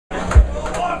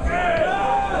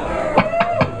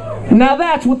Now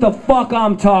that's what the fuck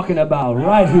I'm talking about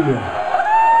right here.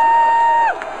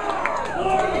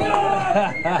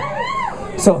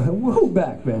 So, woo,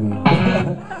 back, baby.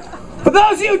 For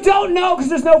those of you who don't know, because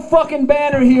there's no fucking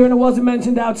banner here and it wasn't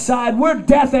mentioned outside, we're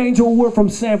Death Angel. We're from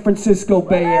San Francisco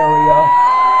Bay Area.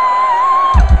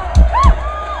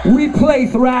 We play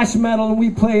thrash metal and we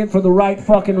play it for the right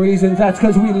fucking reasons. That's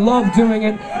because we love doing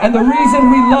it. And the reason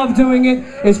we love doing it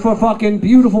is for fucking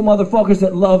beautiful motherfuckers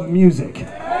that love music.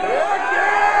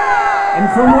 And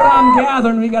from what I'm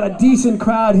gathering, we got a decent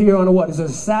crowd here on a what? Is it a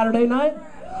Saturday night?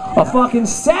 A fucking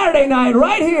Saturday night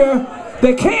right here.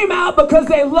 They came out because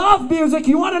they love music.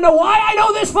 You want to know why I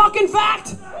know this fucking fact?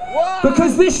 What?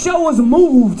 Because this show was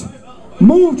moved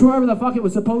wherever the fuck it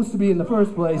was supposed to be in the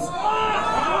first place.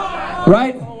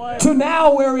 Right? To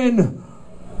now we're in,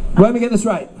 let me get this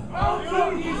right,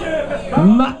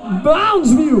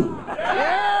 Mounds View.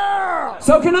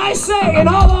 So can I say, in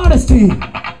all honesty,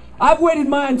 I've waited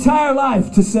my entire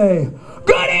life to say,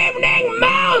 good evening,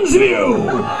 Mounds View!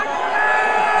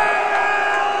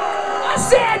 I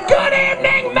said, good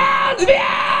evening, Mounds View!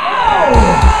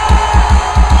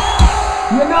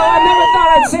 You know, I never thought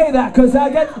I'd say that, because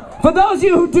for those of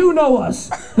you who do know us,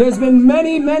 there's been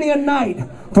many, many a night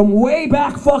from way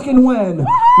back fucking when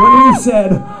we've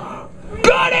said,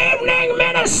 good evening,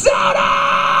 Minnesota!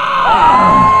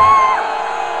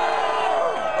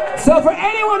 So for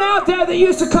anyone out there that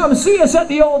used to come see us at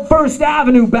the old First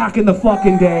Avenue back in the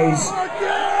fucking days,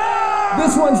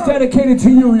 this one's dedicated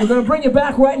to you. We're gonna bring you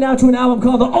back right now to an album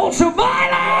called The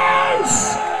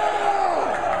Ultraviolence!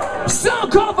 A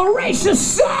song called Voracious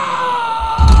Souls!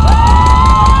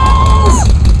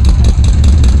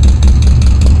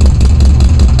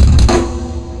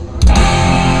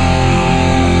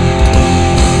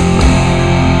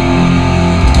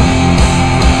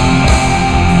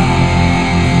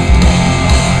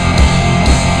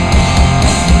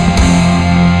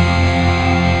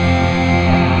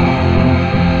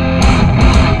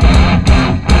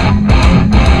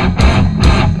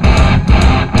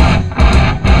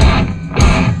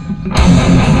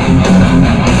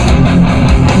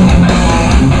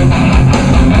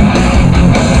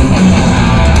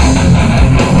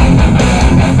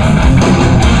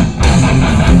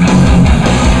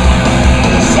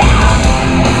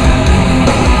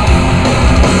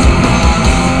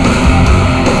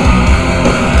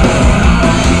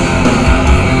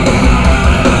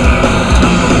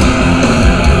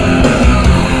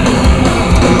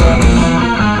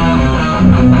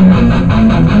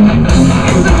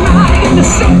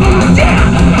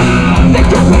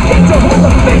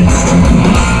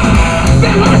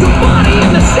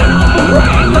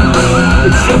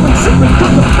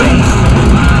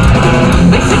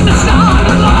 They sing the song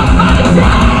of love by the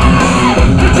dead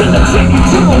until the chicken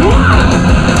to the